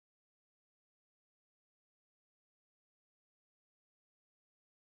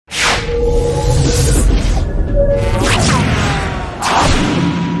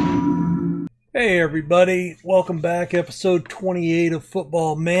Hey everybody, welcome back. Episode 28 of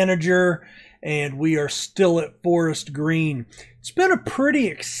Football Manager, and we are still at Forest Green. It's been a pretty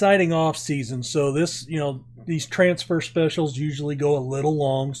exciting off season, so this, these transfer specials usually go a little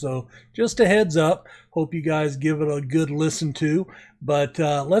long, so just a heads up. Hope you guys give it a good listen to, but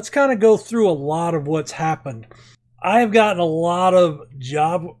let's kind of go through a lot of what's happened. I have gotten a lot of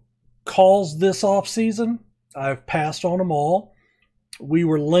job calls this off season. I've passed on them all. We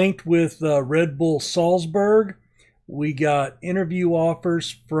were linked with Red Bull Salzburg. We got interview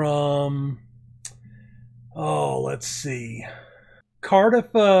offers from, let's see.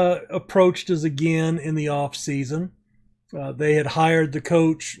 Cardiff approached us again in the off season. They had hired the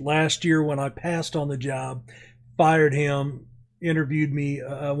coach last year when I passed on the job, fired him, interviewed me,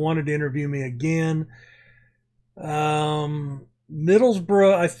 wanted to interview me again.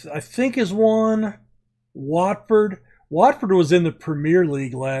 Middlesbrough, I think, is one. Watford was in the Premier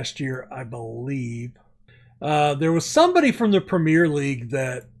League last year, I believe. There was somebody from the Premier League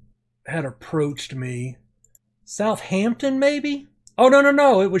that had approached me. Southampton, maybe? Oh,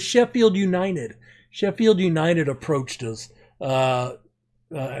 no. It was Sheffield United. Sheffield United approached us for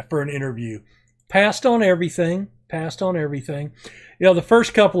an interview. Passed on everything. The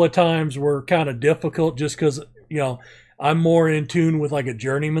first couple of times were kind of difficult just because, I'm more in tune with like a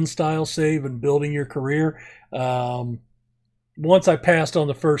journeyman style save and building your career. Once I passed on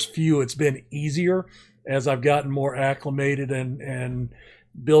the first few, it's been easier as I've gotten more acclimated and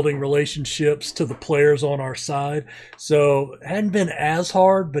building relationships to the players on our side. So it hadn't been as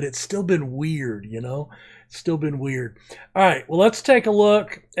hard, but it's still been weird, It's still been weird. All right, well, let's take a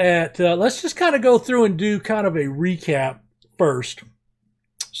look at, let's just kind of go through and do kind of a recap first.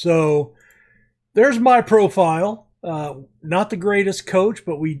 So there's my profile. Not the greatest coach,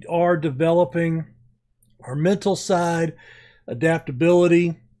 but we are developing our mental side,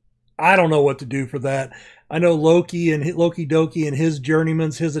 adaptability. I don't know what to do for that. I know Loki Doki and his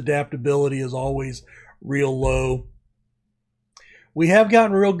journeymans, his adaptability is always real low. We have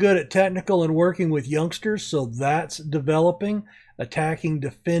gotten real good at technical and working with youngsters, so that's developing. Attacking,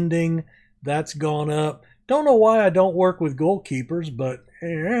 defending, that's gone up. Don't know why I don't work with goalkeepers, but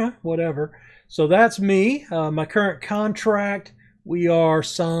whatever. So that's me. My current contract, we are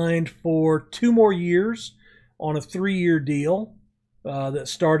signed for 2 more years on a 3-year deal that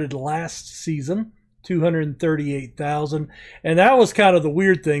started last season, $238,000. And that was kind of the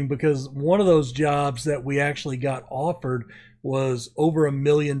weird thing because one of those jobs that we actually got offered was over $1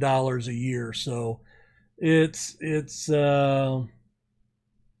 million a year. So it's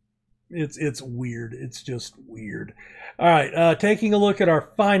weird. It's just weird. All right, taking a look at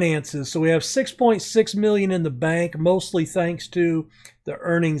our finances. So we have $6.6 million in the bank, mostly thanks to the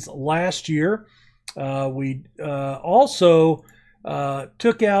earnings last year. We also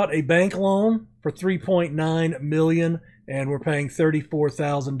took out a bank loan for $3.9 million, and we're paying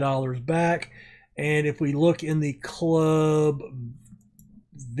 $34,000 back. And if we look in the club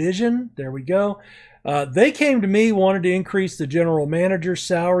vision, there we go. They came to me, wanted to increase the general manager's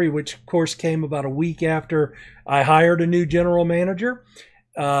salary, which of course came about a week after I hired a new general manager.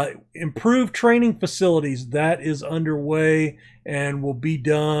 Improved training facilities, that is underway and will be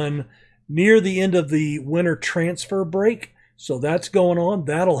done near the end of the winter transfer break. So that's going on.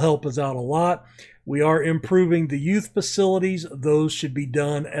 That'll help us out a lot. We are improving the youth facilities. Those should be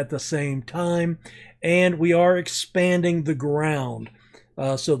done at the same time. And we are expanding the ground.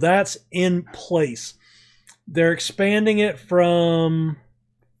 So that's in place. They're expanding it from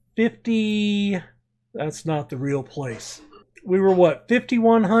 50, that's not the real place. We were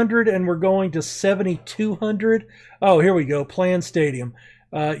 5,100 and we're going to 7,200. Oh, here we go, planned stadium.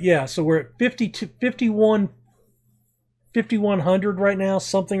 So we're at 5,100 right now,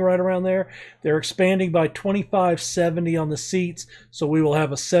 something right around there. They're expanding by 2,570 on the seats, so we will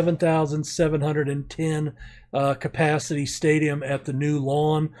have a 7,710 capacity stadium at the new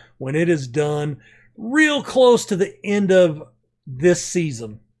lawn when it is done, real close to the end of this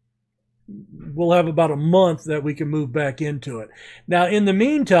season. We'll have about a month that we can move back into it. Now, in the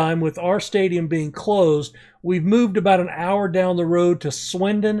meantime, with our stadium being closed, we've moved about an hour down the road to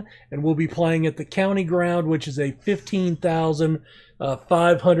Swindon, and we'll be playing at the county ground, which is a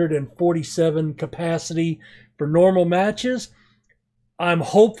 15,547 capacity for normal matches. I'm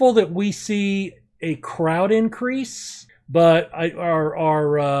hopeful that we see a crowd increase, but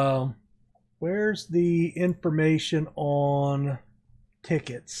where's the information on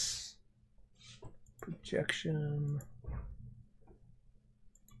tickets? Projection.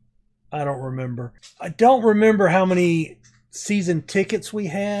 I don't remember. I don't remember how many season tickets we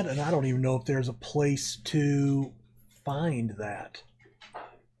had, and I don't even know if there's a place to find that.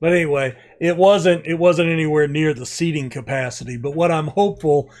 But anyway, it wasn't anywhere near the seating capacity. But what I'm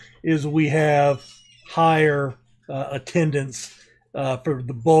hopeful is we have higher attendance for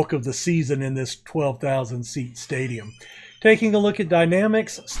the bulk of the season in this 12,000 seat stadium. Taking a look at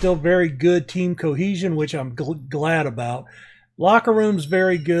dynamics, still very good team cohesion, which I'm glad about. Locker room's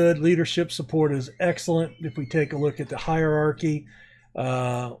very good. Leadership support is excellent. If we take a look at the hierarchy,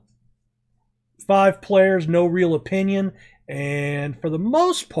 5 players, no real opinion. And for the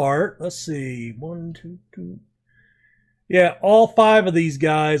most part, let's see, 1, 2, 3. Yeah, all 5 of these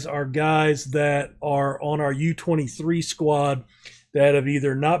guys are guys that are on our U23 squad that have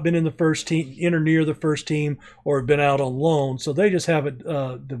either not been in the first team, in or near the first team, or have been out on loan. So they just haven't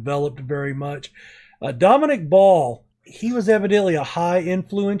developed very much. Dominic Ball, he was evidently a high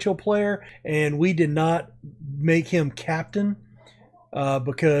influential player, and we did not make him captain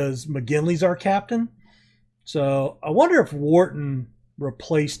because McGinley's our captain. So I wonder if Wharton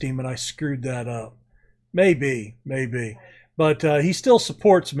replaced him and I screwed that up. Maybe. But he still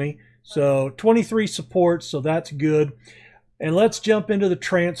supports me. So 23 supports, so that's good. And let's jump into the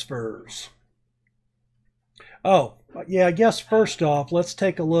transfers. Oh, yeah, I guess first off, let's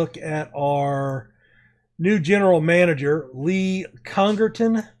take a look at our new general manager, Lee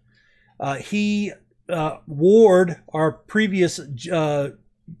Congerton. Ward, our previous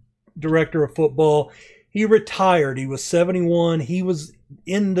director of football, he retired. He was 71. He was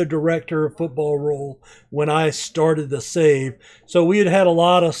in the director of football role when I started the save. So we had had a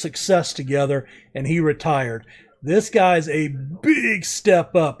lot of success together, and he retired. This guy's a big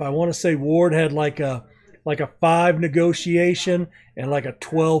step up. I want to say Ward had like a 5 negotiation and like a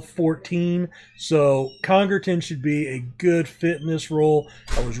 12-14. So Congerton should be a good fit in this role.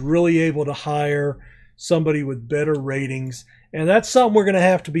 I was really able to hire somebody with better ratings, and that's something we're going to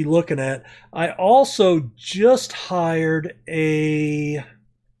have to be looking at. I also just hired a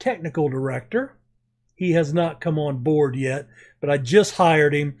technical director. He has not come on board yet, but I just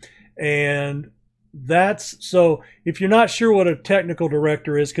hired him, and that's so if you're not sure what a technical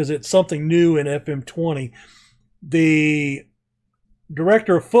director is, because it's something new in FM20, the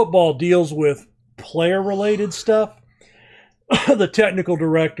director of football deals with player related stuff. The technical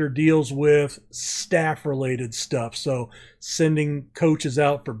director deals with staff related stuff. So sending coaches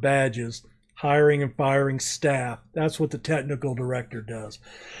out for badges, hiring and firing staff. That's what the technical director does.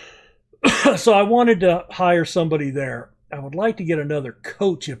 So I wanted to hire somebody there. I would like to get another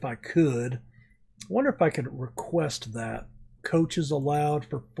coach if I could. I wonder if I could request that. Coaches allowed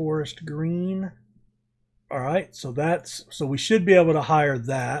for Forest Green. All right, so we should be able to hire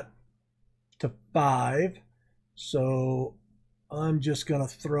that to 5. So I'm just going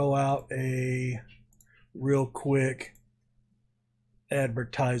to throw out a real quick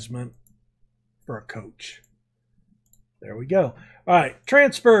advertisement for a coach. There we go. All right,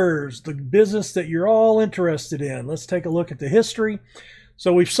 transfers, the business that you're all interested in. Let's take a look at the history.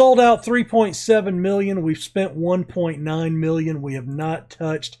 So we've sold out $3.7 million. We've spent $1.9 million. We have not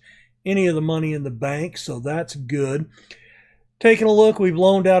touched any of the money in the bank, so that's good. Taking a look, we've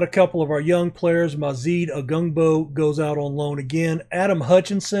loaned out a couple of our young players. Mazid Agungbo goes out on loan again. Adam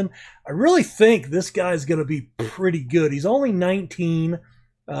Hutchinson, I really think this guy's going to be pretty good. He's only 19.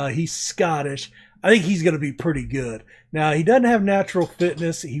 He's Scottish. I think he's going to be pretty good. Now, he doesn't have natural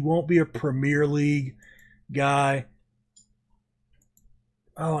fitness. He won't be a Premier League guy.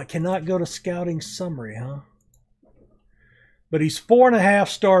 Oh, I cannot go to scouting summary, huh? But he's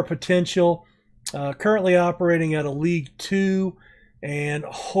 4.5-star potential, currently operating at a League 2, and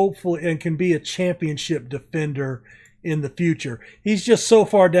hopefully and can be a championship defender in the future. He's just so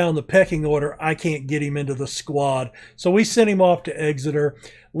far down the pecking order, I can't get him into the squad. So we sent him off to Exeter.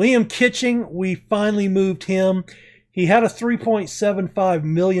 Liam Kitching, we finally moved him. He had a $3.75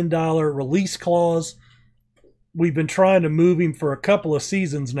 million release clause. We've been trying to move him for a couple of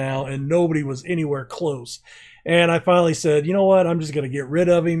seasons now, and nobody was anywhere close. And I finally said, you know what, I'm just going to get rid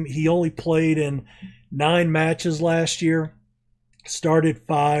of him. He only played in 9 matches last year. Started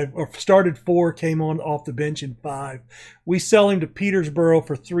 4, came on off the bench in 5. We sell him to Petersboro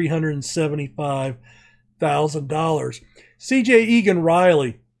for $375,000. C.J. Egan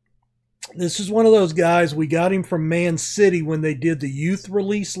Riley. This is one of those guys, we got him from Man City when they did the youth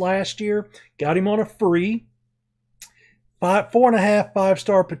release last year. Got him on a free. 4.5,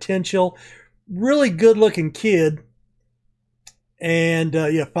 5-star potential. Really good-looking kid. And,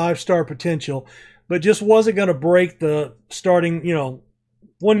 5-star potential. But just wasn't going to break the starting,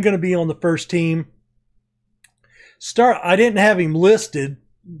 wasn't going to be on the first team. I didn't have him listed,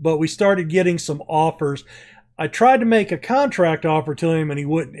 but we started getting some offers. I tried to make a contract offer to him, and he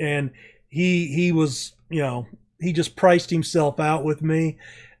wouldn't. And he was, he just priced himself out with me.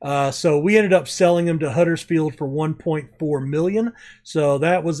 So we ended up selling him to Huddersfield for $1.4 million. So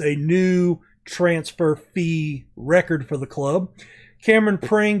that was a new transfer fee record for the club. Cameron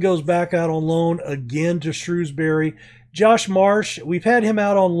Pring goes back out on loan again to Shrewsbury. Josh Marsh, we've had him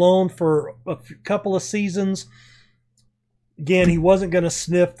out on loan for a couple of seasons. Again, he wasn't going to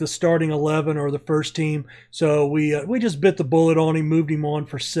sniff the starting 11 or the first team, so we just bit the bullet on him, moved him on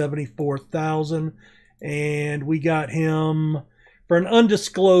for $74,000, and we got him for an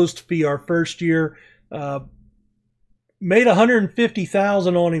undisclosed fee our first year. Made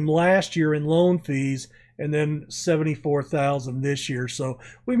 $150,000 on him last year in loan fees, and then $74,000 this year. So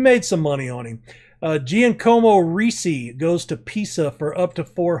we've made some money on him. Giancomo Risi goes to Pisa for up to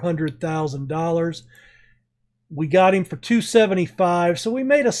 $400,000. We got him for $275,000, so we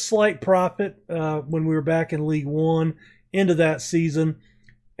made a slight profit when we were back in League One into that season.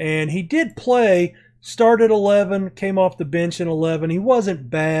 And he did play, started 11, came off the bench in 11. He wasn't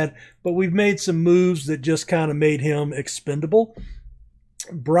bad, but we've made some moves that just kind of made him expendable.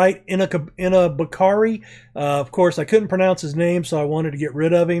 Bright Bakari. Of course, I couldn't pronounce his name, so I wanted to get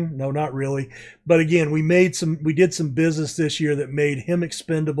rid of him. No, not really. But again, we did some business this year that made him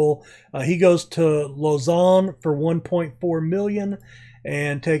expendable. He goes to Lausanne for $1.4 million.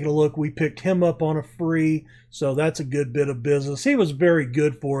 And taking a look, we picked him up on a free, so that's a good bit of business. He was very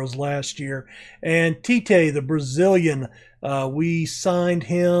good for us last year. And Tite, the Brazilian, we signed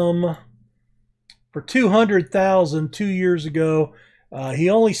him for $200,000 2 years ago. He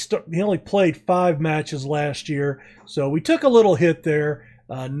only played 5 matches last year, so we took a little hit there.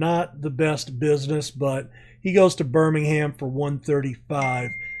 Not the best business, but he goes to Birmingham for $135,000.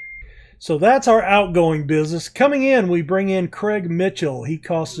 So that's our outgoing business. Coming in, we bring in Craig Mitchell. He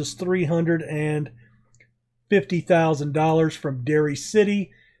cost us $350,000 from Derry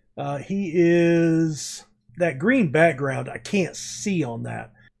City. He is that green background. I can't see on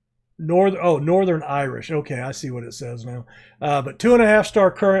that. Northern Irish. Okay, I see what it says now. But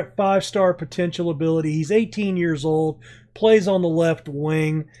 2.5-star current, 5-star potential ability. He's 18 years old, plays on the left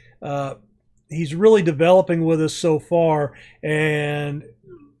wing. He's really developing with us so far, and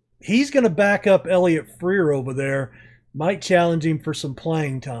he's going to back up Elliot Freer over there. Might challenge him for some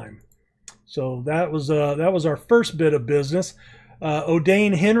playing time. So that was our first bit of business.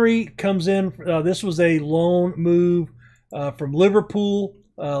 O'Dane Henry comes in. This was a loan move from Liverpool.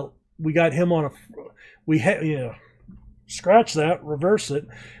 We got him on scratch that, reverse it.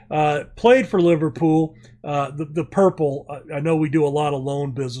 Played for Liverpool. The purple. I know we do a lot of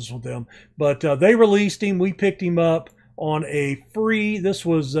loan business with them, but they released him. We picked him up on a free. This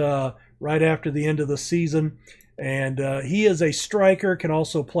was right after the end of the season, and he is a striker. Can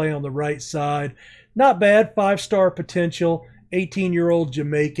also play on the right side. Not bad. 5-star potential. 18-year-old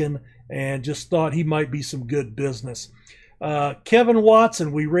Jamaican, and just thought he might be some good business. Kevin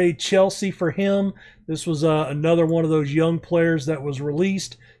Watson, we raid Chelsea for him. This was another one of those young players that was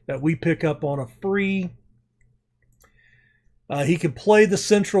released that we pick up on a free. He can play the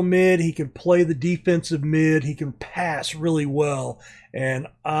central mid. He can play the defensive mid. He can pass really well. And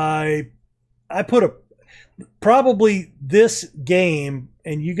I put probably this game,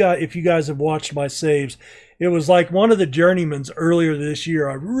 and if you guys have watched my saves, it was like one of the journeymans earlier this year.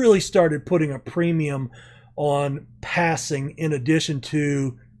 I really started putting a premium on passing in addition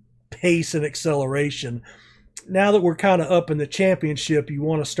to pace and acceleration. Now that we're kind of up in the championship, you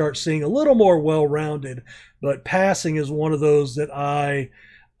want to start seeing a little more well-rounded, but passing is one of those that I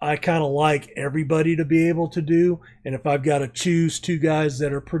kind of like everybody to be able to do. And if I've got to choose 2 guys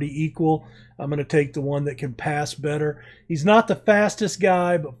that are pretty equal, I'm going to take the one that can pass better. He's not the fastest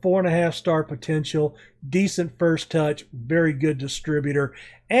guy, but 4.5-star potential, decent first touch, very good distributor,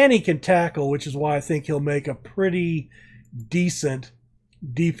 and he can tackle, which is why I think he'll make a pretty decent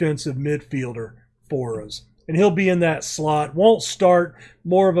defensive midfielder for us. And he'll be in that slot. Won't start,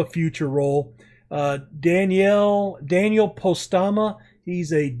 more of a future role. Daniel Postama,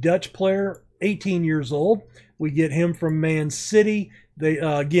 he's a Dutch player, 18 years old. We get him from Man City. They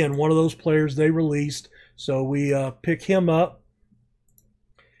again, one of those players they released, so we pick him up.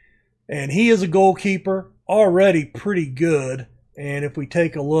 And he is a goalkeeper, already pretty good. And if we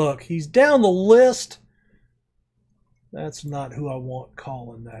take a look, he's down the list. That's not who I want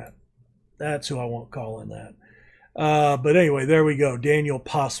calling that. That's who I want calling that. But anyway, there we go, Daniel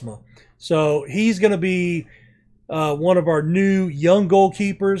Postma. So he's going to be one of our new young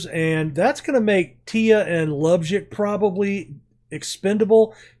goalkeepers, and that's going to make Tia and Lubjic probably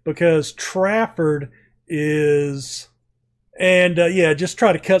expendable, because Trafford is And yeah, just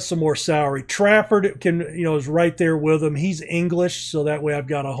try to cut some more salary. Trafford is right there with him. He's English, so that way I've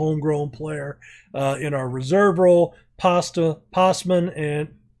got a homegrown player in our reserve role. Postma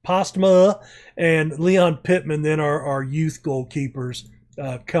and Leon Pittman then are our youth goalkeepers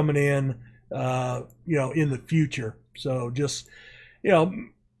coming in, in the future. So just,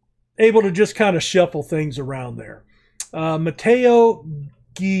 able to just kind of shuffle things around there. Matteo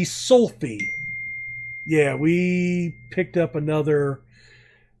Gisolfi. Yeah, we picked up another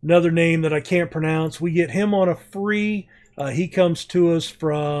name that I can't pronounce. We get him on a free. He comes to us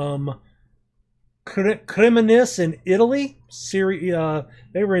from Cremonese in Italy.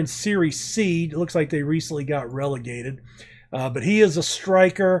 They were in Serie C. It looks like they recently got relegated. But he is a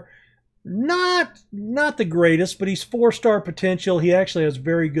striker. Not the greatest, but he's 4-star potential. He actually has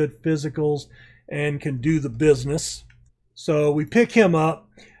very good physicals and can do the business. So we pick him up.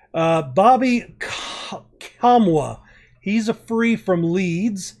 Bobby Kamwa. He's a free from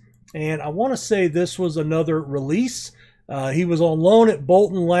Leeds. And I want to say this was another release. He was on loan at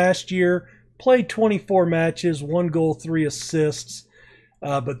Bolton last year. Played 24 matches, 1 goal, 3 assists.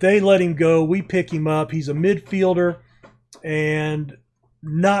 But they let him go. We pick him up. He's a midfielder. And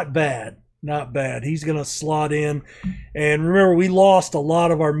not bad. Not bad. He's going to slot in. And remember, we lost a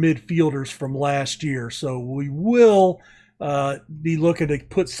lot of our midfielders from last year. So we will be looking to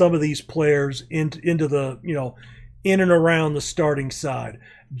put some of these players into the, in and around the starting side.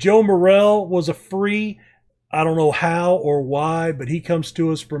 Joe Morrell was a free. I don't know how or why, but he comes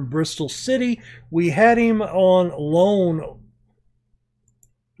to us from Bristol City. We had him on loan.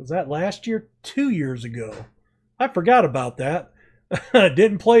 Was that last year? 2 years ago. I forgot about that.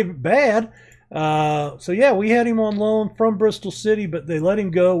 Didn't play bad. So, yeah, we had him on loan from Bristol City, but they let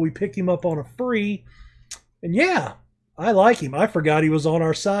him go. We picked him up on a free. And, yeah, I like him. I forgot he was on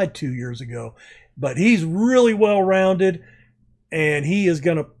our side 2 years ago. But he's really well-rounded, and he is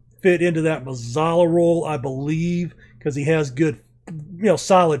going to fit into that Mazzala role, I believe, because he has good,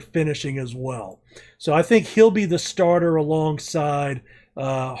 solid finishing as well. So I think he'll be the starter alongside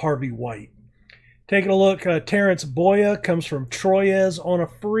Harvey White. Taking a look, Terence Boya comes from Troyes on a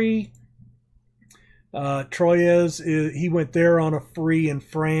free. Troyes, he went there on a free in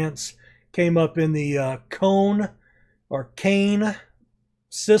France. Came up in the Cane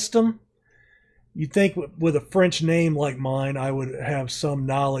system. You'd think with a French name like mine, I would have some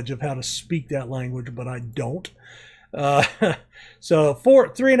knowledge of how to speak that language, but I don't. So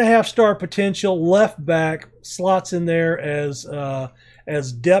 3.5-star potential, left back, slots in there as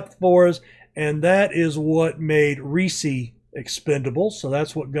depth for us, and that is what made Reese expendable. So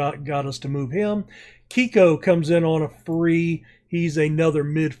that's what got us to move him. Kiko comes in on a free. He's another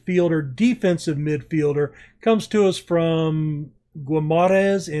midfielder, defensive midfielder. Comes to us from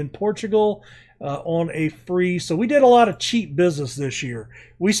Guimarães in Portugal on a free. So we did a lot of cheap business this year.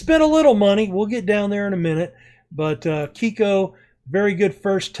 We spent a little money. We'll get down there in a minute. But Kiko, very good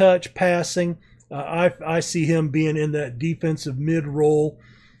first touch, passing. I see him being in that defensive mid role.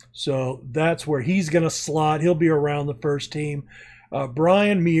 So that's where he's going to slot. He'll be around the first team.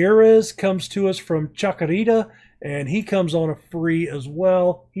 Brian Mieres comes to us from Chacarita, and he comes on a free as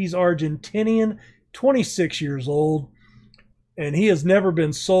well. He's Argentinian, 26 years old, and he has never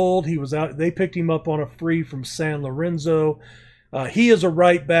been sold. He was out. They picked him up on a free from San Lorenzo. He is a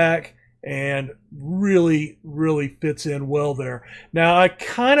right back and really, really fits in well there. Now, I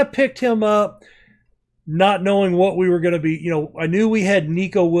kind of picked him up not knowing what we were going to be. I knew we had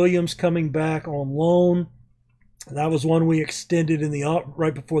Nico Williams coming back on loan. That was one we extended in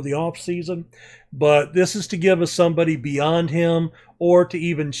right before the off season. But this is to give us somebody beyond him or to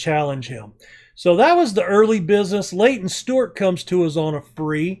even challenge him. So that was the early business. Leighton Stewart comes to us on a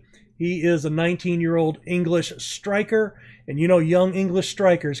free. He is a 19-year-old English striker. And young English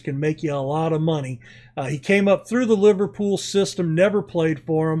strikers can make you a lot of money. He came up through the Liverpool system, never played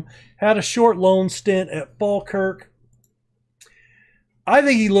for him. Had a short loan stint at Falkirk. I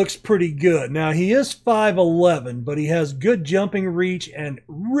think he looks pretty good. Now, he is 5'11", but he has good jumping reach and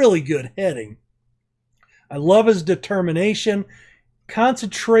really good heading. I love his determination.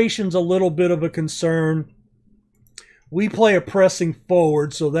 Concentration's a little bit of a concern. We play a pressing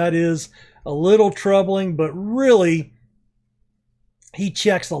forward, so that is a little troubling, but really, he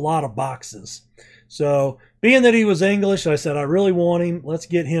checks a lot of boxes. So, being that he was English, I said, I really want him. Let's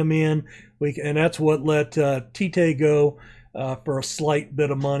get him in. And that's what let Tite go for a slight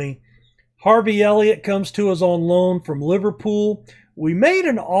bit of money. Harvey Elliott comes to us on loan from Liverpool. We made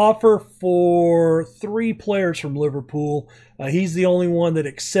an offer for 3 players from Liverpool. He's the only one that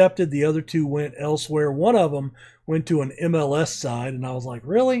accepted. The other 2 went elsewhere. One of them went to an MLS side, and I was like,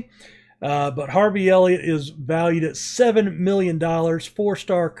 really? But Harvey Elliott is valued at $7 million,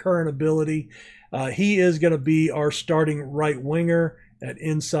 4-star current ability. He is going to be our starting right winger at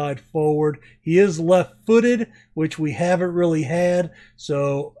inside forward. He is left-footed, which we haven't really had,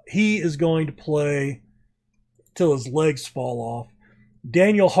 so he is going to play till his legs fall off.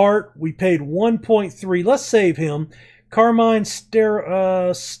 Daniel Hart, we paid 1.3. Let's save him. Carmine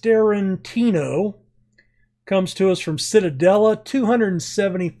Starantino comes to us from Cittadella,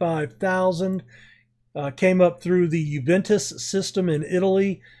 $275,000. Came up through the Juventus system in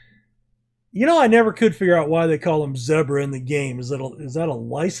Italy. You know, I never could figure out why they call him Zebra in the game. Is that a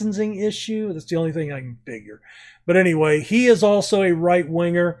licensing issue? That's the only thing I can figure. But anyway, he is also a right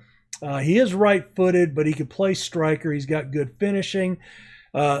winger. He is right-footed, but he can play striker. He's got good finishing.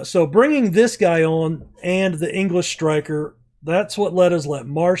 So bringing this guy on and the English striker, that's what let us let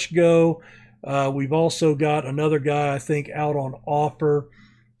Marsh go. We've also got another guy, I think, out on offer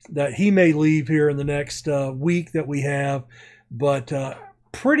that he may leave here in the next week that we have. But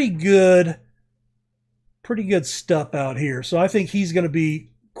pretty good stuff out here. So I think he's going to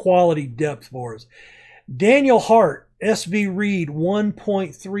be quality depth for us. Daniel Hart, SV Reed,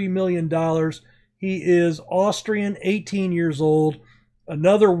 $1.3 million. He is Austrian, 18 years old,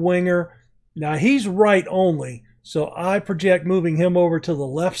 another winger. Now he's right only, so I project moving him over to the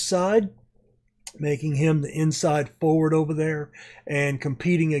left side, making him the inside forward over there and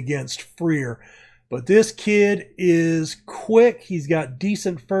competing against Freer. But this kid is quick. He's got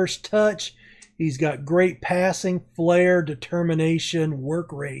decent first touch. He's got great passing, flair, determination,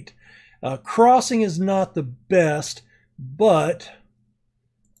 work rate. Crossing is not the best, but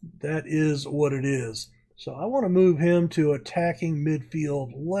that is what it is. So I want to move him to attacking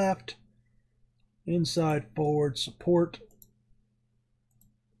midfield left, inside forward support.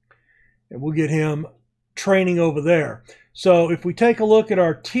 And we'll get him training over there. So if we take a look at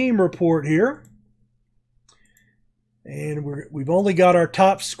our team report here, and we've only got our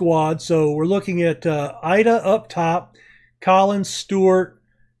top squad. So we're looking at Ida up top, Collins, Stewart,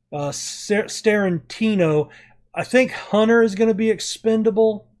 Starantino. I think Hunter is going to be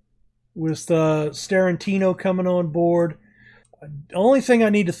expendable with Starantino coming on board. The only thing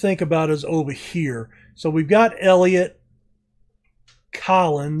I need to think about is over here. So we've got Elliott,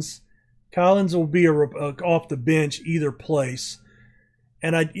 Collins. Collins will be off the bench either place.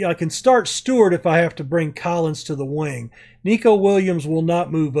 And I can start Stewart if I have to bring Collins to the wing. Nico Williams will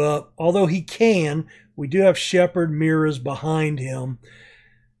not move up, although he can. We do have Shepard, Miras behind him.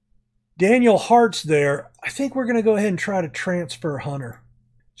 Daniel Hart's there. I think we're going to go ahead and try to transfer Hunter.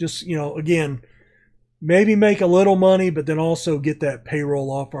 Just, you know, again, maybe make a little money, but then also get that payroll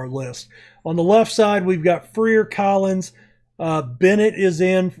off our list. On the left side, we've got Freer, Collins. Bennett is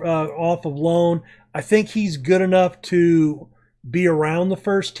in off of loan. I think he's good enough to be around the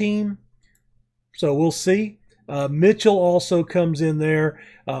first team. So we'll see. Mitchell also comes in there.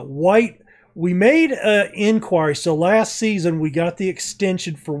 White, we made an inquiry. So last season, we got the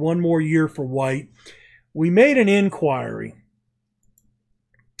extension for one more year for White. We made an inquiry.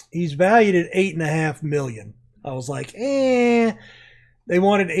 He's valued at $8.5 million. I was like, They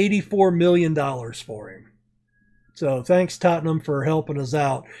wanted $84 million for him. So thanks, Tottenham, for helping us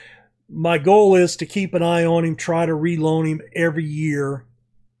out. My goal is to keep an eye on him, try to reloan him every year.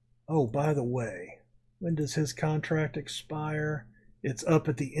 Oh, by the way, when does his contract expire? It's up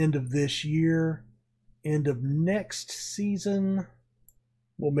at the end of this year. End of next season,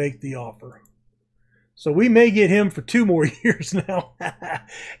 we'll make the offer. So we may get him for 2 more years now.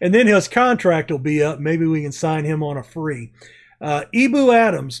 And then his contract will be up. Maybe we can sign him on a free. Ibu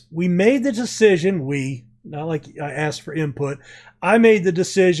Adams, we made the decision. Not like I asked for input. I made the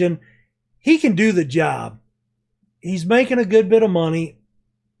decision. He can do the job. He's making a good bit of money.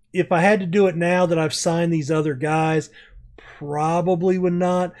 If I had to do it now that I've signed these other guys, probably would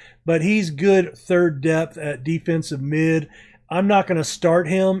not. But he's good third depth at defensive mid. I'm not going to start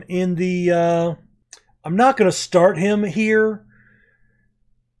him in the... I'm not going to start him here.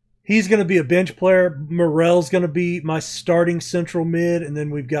 He's going to be a bench player. Morel's going to be my starting central mid, and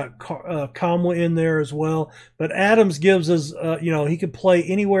then we've got Kamwa in there as well. But Adams gives us, he can play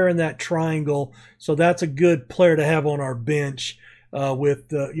anywhere in that triangle, so that's a good player to have on our bench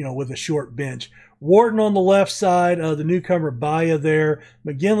with a short bench. Wharton on the left side, the newcomer Baya there.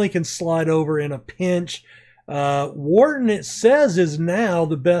 McGinley can slide over in a pinch. Wharton, it says, is now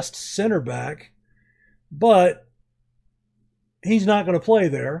the best center back, but he's not going to play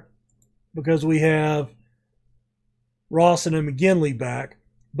there because we have Rawson and McGinley back.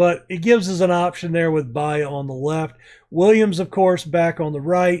 But it gives us an option there with Baya on the left. Williams, of course, back on the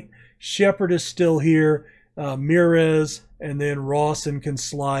right. Shepard is still here. Miras, and then Rawson can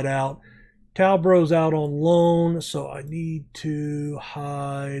slide out. Talbro's out on loan, so I need to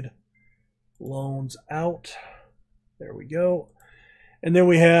hide loans out. There we go. And then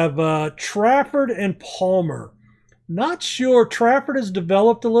we have Trafford and Palmer. Not sure. Trafford has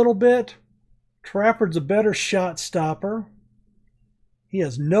developed a little bit. Trafford's a better shot stopper. He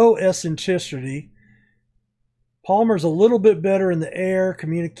has no eccentricity. Palmer's a little bit better in the air,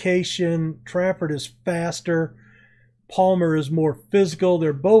 communication. Trafford is faster. Palmer is more physical.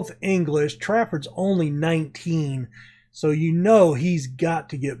 They're both English. Trafford's only 19, so you know he's got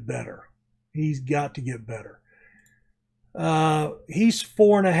to get better. He's got to get better. He's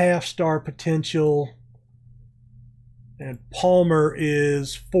 4.5-star potential, and Palmer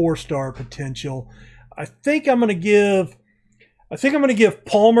is 4-star potential. I think I'm going to give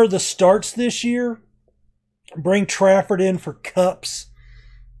Palmer the starts this year. Bring Trafford in for cups,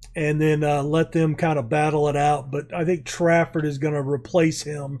 and then let them kind of battle it out. But I think Trafford is going to replace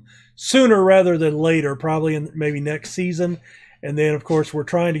him sooner rather than later, probably in maybe next season. And then, of course, we're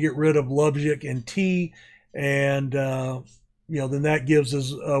trying to get rid of Lubjic and T, and then that gives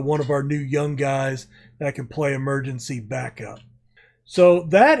us one of our new young guys that can play emergency backup. So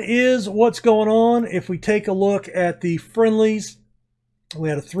that is what's going on. If we take a look at the friendlies, we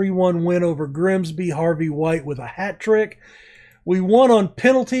had a 3-1 win over Grimsby. Harvey White with a hat trick. We won on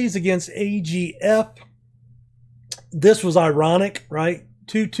penalties against AGF. This was ironic, right?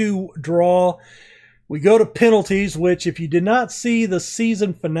 2-2 draw. We go to penalties, which if you did not see the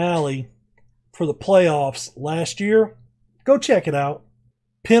season finale for the playoffs last year, go check it out.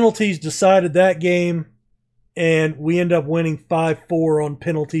 Penalties decided that game, and we end up winning 5-4 on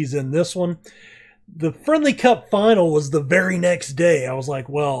penalties in this one. The Friendly Cup final was the very next day. I was like,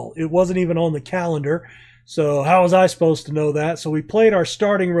 well, it wasn't even on the calendar, so how was I supposed to know that? So we played our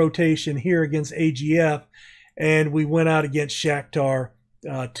starting rotation here against AGF, and we went out against Shakhtar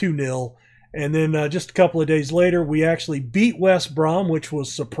 2-0. And then just a couple of days later, we actually beat West Brom, which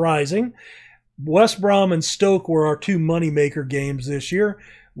was surprising. West Brom and Stoke were our two moneymaker games this year.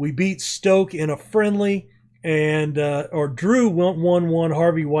 We beat Stoke in a friendly, and Drew went 1-1.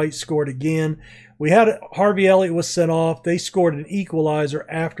 Harvey White scored again. We had Harvey Elliott was sent off. They scored an equalizer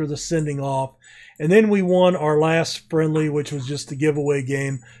after the sending off. And then we won our last friendly, which was just the giveaway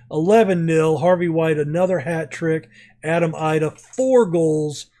game, 11-0. Harvey White, another hat trick. Adam Ida, 4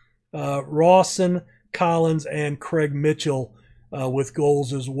 goals. Rawson, Collins, and Craig Mitchell with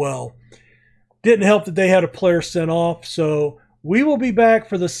goals as well. Didn't help that they had a player sent off. So we will be back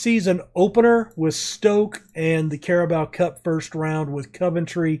for the season opener with Stoke and the Carabao Cup first round with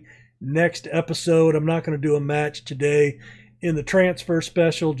Coventry next episode. I'm not going to do a match today in the transfer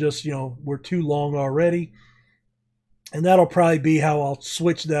special. Just, we're too long already. And that'll probably be how I'll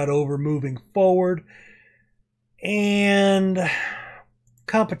switch that over moving forward. And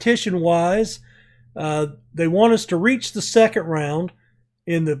competition-wise, they want us to reach the second round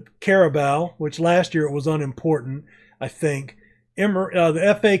in the Carabao, which last year it was unimportant, I think.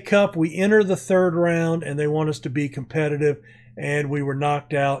 The FA Cup, we enter the third round, and they want us to be competitive, and we were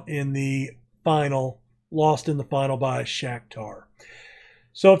knocked out in the final, lost in the final by Shakhtar.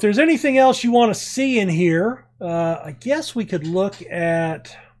 So if there's anything else you want to see in here, I guess we could look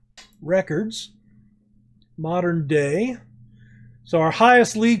at records, modern day. So our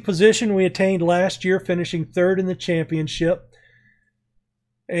highest league position we attained last year, finishing third in the championship.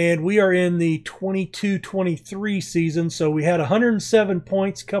 And we are in the 22-23 season, so we had 107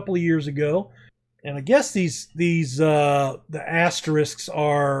 points a couple of years ago. And I guess the asterisks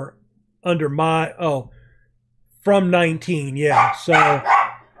are under my, from 19, yeah. So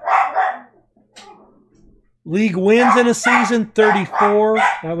league wins in a season, 34.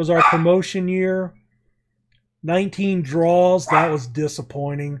 That was our promotion year. 19 draws, that was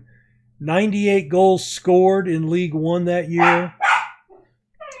disappointing. 98 goals scored in League One that year.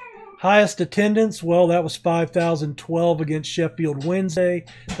 Highest attendance, well, that was 5,012 against Sheffield Wednesday.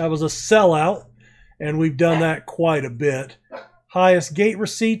 That was a sellout, and we've done that quite a bit. Highest gate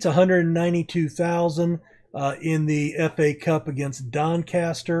receipts, 192,000 in the FA Cup against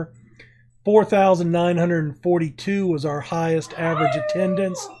Doncaster. 4,942 was our highest average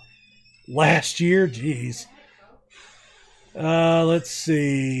attendance last year. Geez. Let's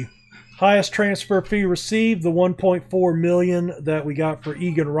see. Highest transfer fee received, the $1.4 million that we got for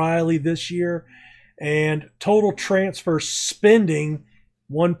Egan Riley this year. And total transfer spending,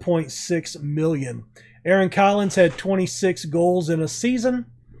 $1.6 million. Aaron Collins had 26 goals in a season.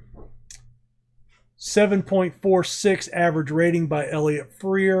 7.46 average rating by Elliot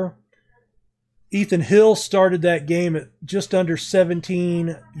Freer. Ethan Hill started that game at just under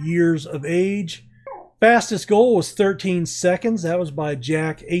 17 years of age. Fastest goal was 13 seconds. That was by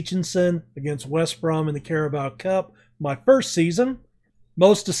Jack Aitchison against West Brom in the Carabao Cup, my first season.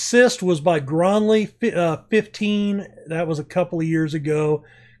 Most assist was by Gronley, 15. That was a couple of years ago.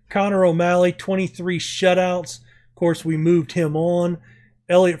 Connor O'Malley, 23 shutouts. Of course, we moved him on.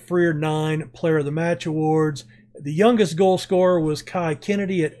 Elliot Freer, 9 Player of the Match awards. The youngest goal scorer was Kai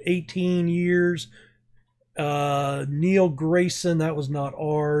Kennedy at 18 years. Neil Grayson, that was not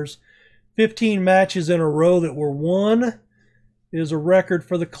ours. 15 matches in a row that were won is a record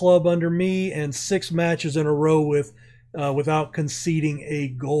for the club under me, and 6 matches in a row without conceding a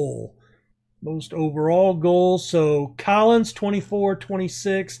goal. Most overall goals, so Collins 24,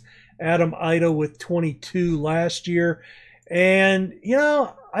 26, Adam Ida with 22 last year. And, you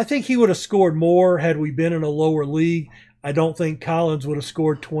know, I think he would have scored more had we been in a lower league. I don't think Collins would have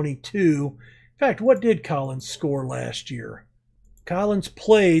scored 22. In fact, what did Collins score last year? Collins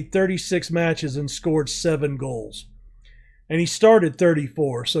played 36 matches and scored 7 goals. And he started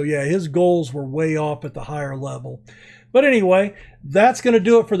 34. So, yeah, his goals were way off at the higher level. But anyway, that's going to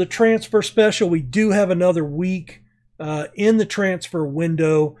do it for the transfer special. We do have another week in the transfer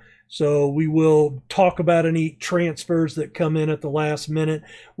window. So we will talk about any transfers that come in at the last minute.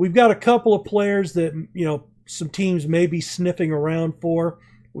 We've got a couple of players that, you know, some teams may be sniffing around for.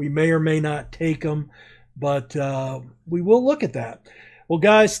 We may or may not take them, but we will look at that. Well,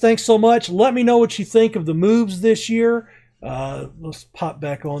 guys, thanks so much. Let me know what you think of the moves this year. Let's pop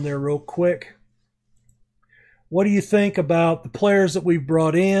back on there real quick. What do you think about the players that we've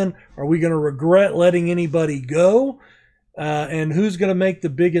brought in? Are we going to regret letting anybody go? And who's going to make the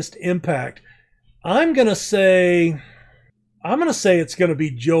biggest impact? I'm going to say it's going to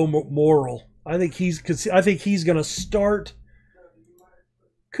be Joe Morrill. I think he's going to start.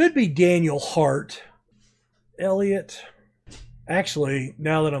 Could be Daniel Hart, Elliott. Actually,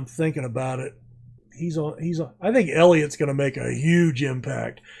 now that I'm thinking about it, I think Elliott's going to make a huge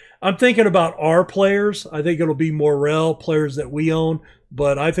impact. I'm thinking about our players. I think it'll be Morrell, players that we own,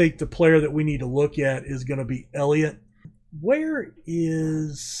 but I think the player that we need to look at is going to be Elliott.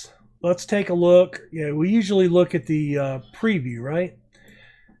 Let's take a look. Yeah, we usually look at the preview, right?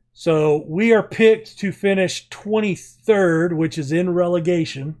 So we are picked to finish 23rd, which is in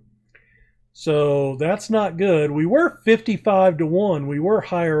relegation. So that's not good. We were 55-1. We were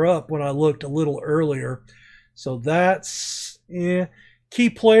higher up when I looked a little earlier. So that's key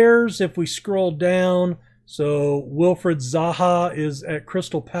players. If we scroll down, so Wilfred Zaha is at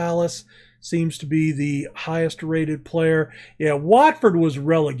Crystal Palace. Seems to be the highest rated player. Yeah, Watford was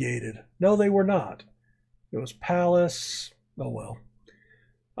relegated. No, they were not. It was Palace. Oh, well.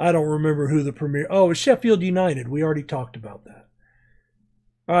 I don't remember who the premier... Oh, it was Sheffield United. We already talked about that.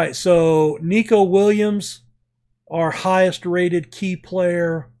 All right, so Nico Williams, our highest rated key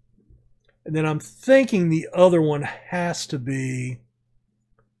player. And then I'm thinking the other one has to be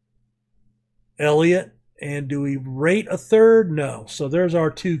Elliott. And do we rate a third? No. So there's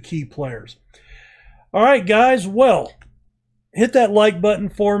our 2 key players. All right, guys. Well, hit that like button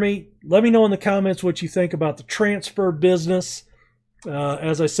for me. Let me know in the comments what you think about the transfer business.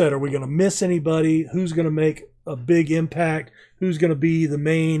 As I said, are we going to miss anybody? Who's going to make a big impact? Who's going to be the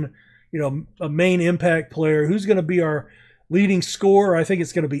main, a main impact player? Who's going to be our leading scorer? I think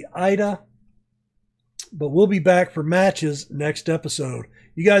it's going to be Ida. But we'll be back for matches next episode.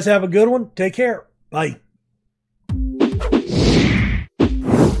 You guys have a good one. Take care. Bye.